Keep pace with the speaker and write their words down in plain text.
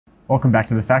Welcome back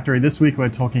to the factory. This week we're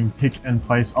talking pick and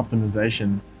place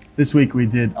optimization. This week we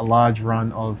did a large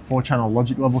run of 4-channel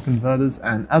logic level converters,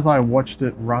 and as I watched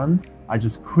it run, I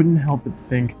just couldn't help but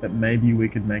think that maybe we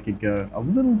could make it go a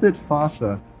little bit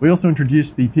faster. We also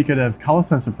introduced the PiicoDev Colour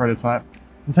Sensor prototype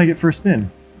and take it for a spin.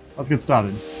 Let's get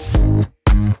started.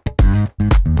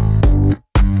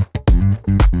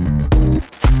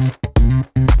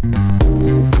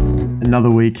 Another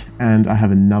week and I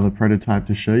have another prototype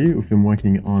to show you. We've been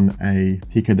working on a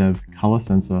PiicoDev Colour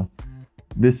Sensor.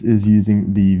 This is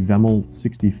using the Vemel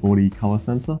 6040 color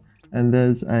sensor, and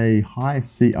there's a high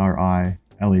CRI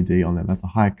LED on there. That's a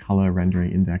high color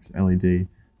rendering index LED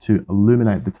to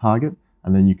illuminate the target,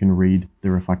 and then you can read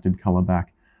the reflected color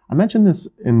back. I mentioned this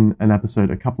in an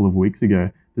episode a couple of weeks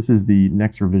ago. This is the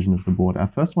next revision of the board. Our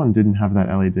first one didn't have that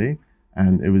LED,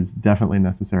 and it was definitely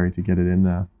necessary to get it in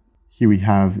there. Here we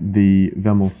have the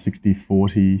Vemel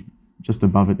 6040. Just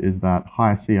above it is that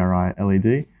high CRI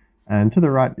LED. And to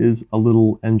the right is a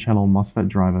little N-channel MOSFET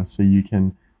driver, so you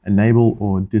can enable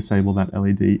or disable that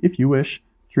LED if you wish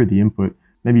through the input.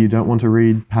 Maybe you don't want to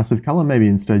read passive color, maybe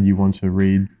instead you want to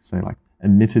read, say, like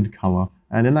emitted color.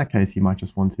 And in that case, you might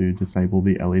just want to disable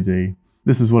the LED.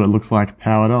 This is what it looks like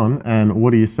powered on, and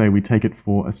what do you say we take it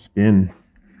for a spin?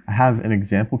 I have an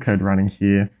example code running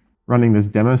here. Running this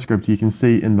demo script, you can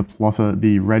see in the plotter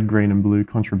the red, green, and blue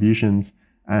contributions,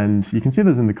 and you can see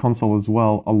those in the console as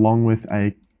well, along with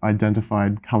a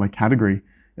identified color category.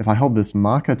 If I hold this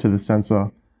marker to the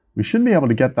sensor, we should be able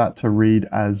to get that to read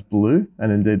as blue,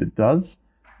 and indeed it does.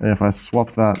 And if I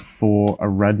swap that for a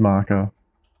red marker,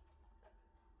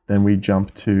 then we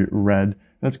jump to red.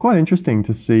 And it's quite interesting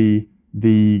to see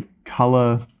the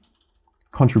color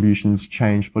contributions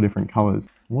change for different colors.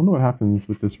 I wonder what happens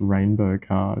with this rainbow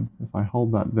card. If I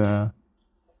hold that there,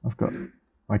 I've got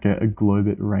like a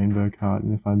Globit rainbow card,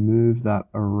 and if I move that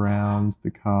around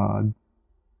the card,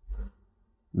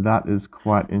 that is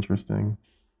quite interesting.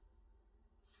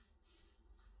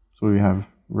 So we have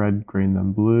red, green,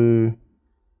 then blue.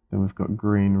 Then we've got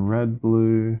green, red,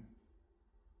 blue.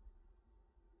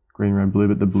 Green, red, blue,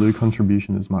 but the blue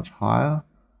contribution is much higher.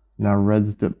 Now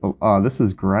red's dip below. Oh, this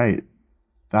is great.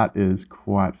 That is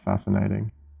quite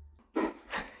fascinating.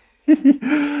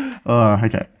 Oh,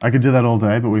 okay. I could do that all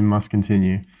day, but we must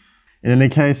continue. In any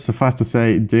case, suffice to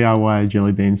say, DIY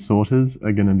jelly bean sorters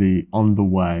are going to be on the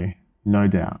way. No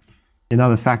doubt. In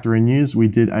other factory news, we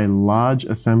did a large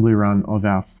assembly run of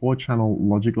our 4-channel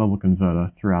logic level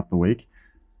converter throughout the week.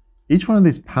 Each one of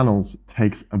these panels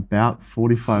takes about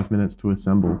 45 minutes to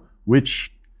assemble,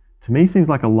 which to me seems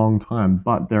like a long time,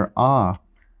 but there are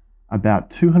about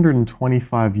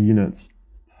 225 units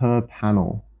per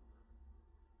panel.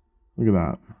 Look at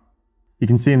that. You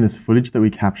can see in this footage that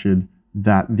we captured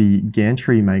that the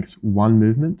gantry makes one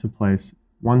movement to place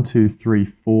 1, 2, 3,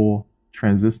 4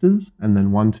 transistors, and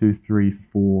then 1, 2, 3,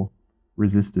 4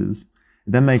 resistors.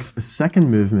 It then makes a second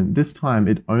movement. This time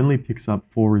it only picks up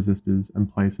 4 resistors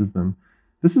and places them.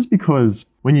 This is because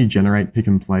when you generate pick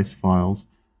and place files,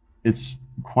 it's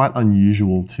quite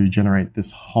unusual to generate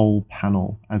this whole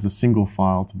panel as a single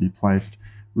file to be placed.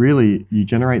 Really, you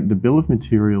generate the bill of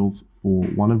materials for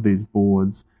one of these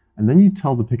boards, and then you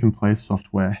tell the pick and place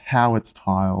software how it's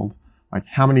tiled, like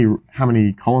how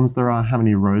many columns there are, how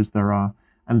many rows there are,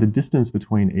 and the distance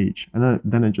between each. And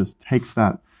then it just takes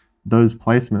those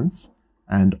placements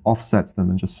and offsets them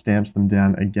and just stamps them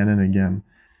down again and again.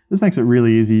 This makes it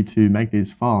really easy to make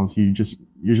these files. You're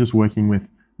just working with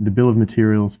the bill of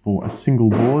materials for a single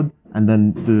board, and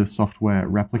then the software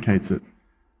replicates it.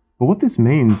 But what this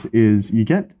means is you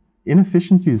get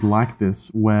inefficiencies like this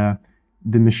where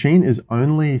the machine is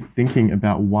only thinking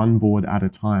about one board at a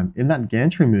time. In that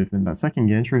gantry movement, that second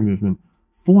gantry movement,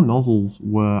 4 nozzles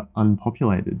were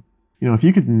unpopulated. You know, if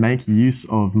you could make use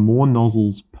of more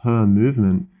nozzles per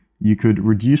movement, you could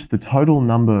reduce the total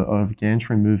number of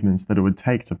gantry movements that it would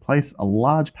take to place a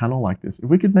large panel like this. If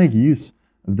we could make use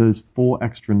of those 4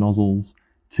 extra nozzles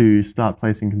to start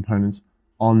placing components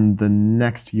on the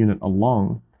next unit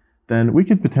along, then we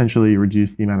could potentially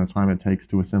reduce the amount of time it takes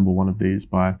to assemble one of these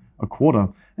by a quarter.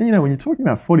 And you know, when you're talking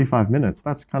about 45 minutes,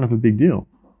 that's kind of a big deal.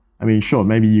 I mean, sure,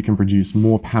 maybe you can produce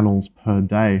more panels per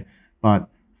day, but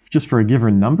just for a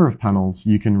given number of panels,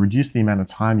 you can reduce the amount of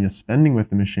time you're spending with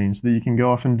the machine so that you can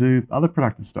go off and do other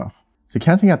productive stuff. So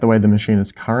counting out the way the machine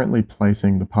is currently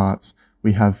placing the parts,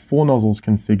 we have 4 nozzles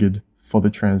configured for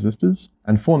the transistors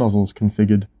and 4 nozzles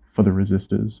configured for the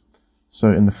resistors.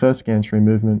 So in the first gantry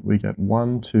movement, we get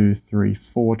 1, 2, 3,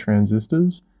 4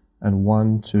 transistors and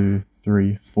 1, 2,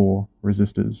 3, 4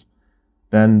 resistors.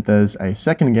 Then there's a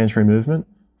second gantry movement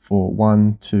for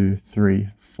 1, 2, 3,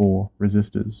 4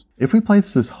 resistors. If we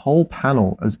place this whole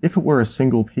panel as if it were a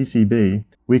single PCB,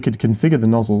 we could configure the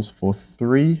nozzles for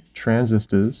 3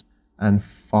 transistors and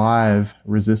 5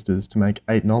 resistors to make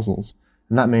 8 nozzles.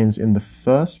 And that means in the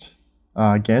first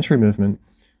gantry movement,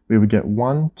 we would get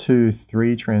 1, 2,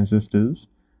 3 transistors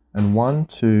and 1,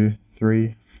 2,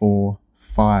 3, 4,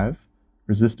 5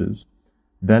 resistors.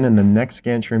 Then in the next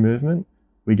gantry movement,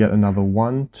 we get another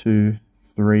 1, 2,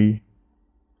 3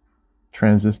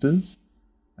 transistors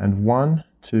and 1,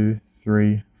 2,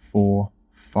 3, 4,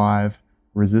 5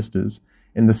 resistors.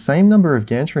 In the same number of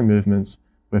gantry movements,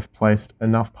 we've placed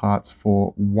enough parts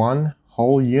for 1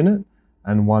 whole unit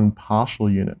and 1 partial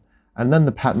unit. And then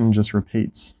the pattern just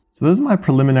repeats. So those are my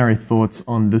preliminary thoughts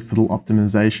on this little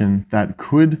optimization that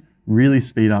could really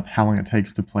speed up how long it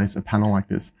takes to place a panel like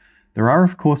this. There are,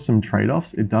 of course, some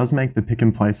trade-offs. It does make the pick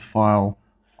and place file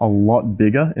a lot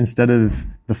bigger. Instead of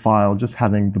the file just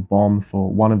having the BOM for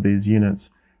one of these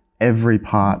units, every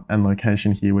part and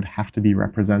location here would have to be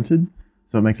represented.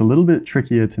 So it makes it a little bit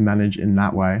trickier to manage in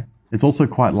that way. It's also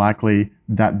quite likely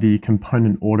that the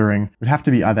component ordering would have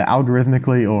to be either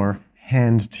algorithmically or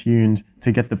hand-tuned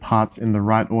to get the parts in the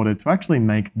right order to actually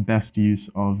make best use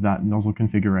of that nozzle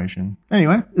configuration.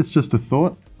 Anyway, it's just a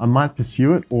thought. I might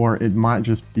pursue it, or it might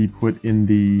just be put in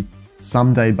the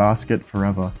someday basket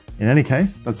forever. In any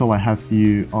case, that's all I have for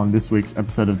you on this week's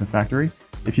episode of The Factory.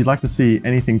 If you'd like to see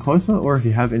anything closer, or if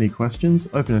you have any questions,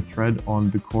 open a thread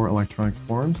on the Core Electronics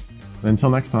forums. And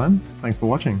until next time, thanks for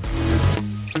watching.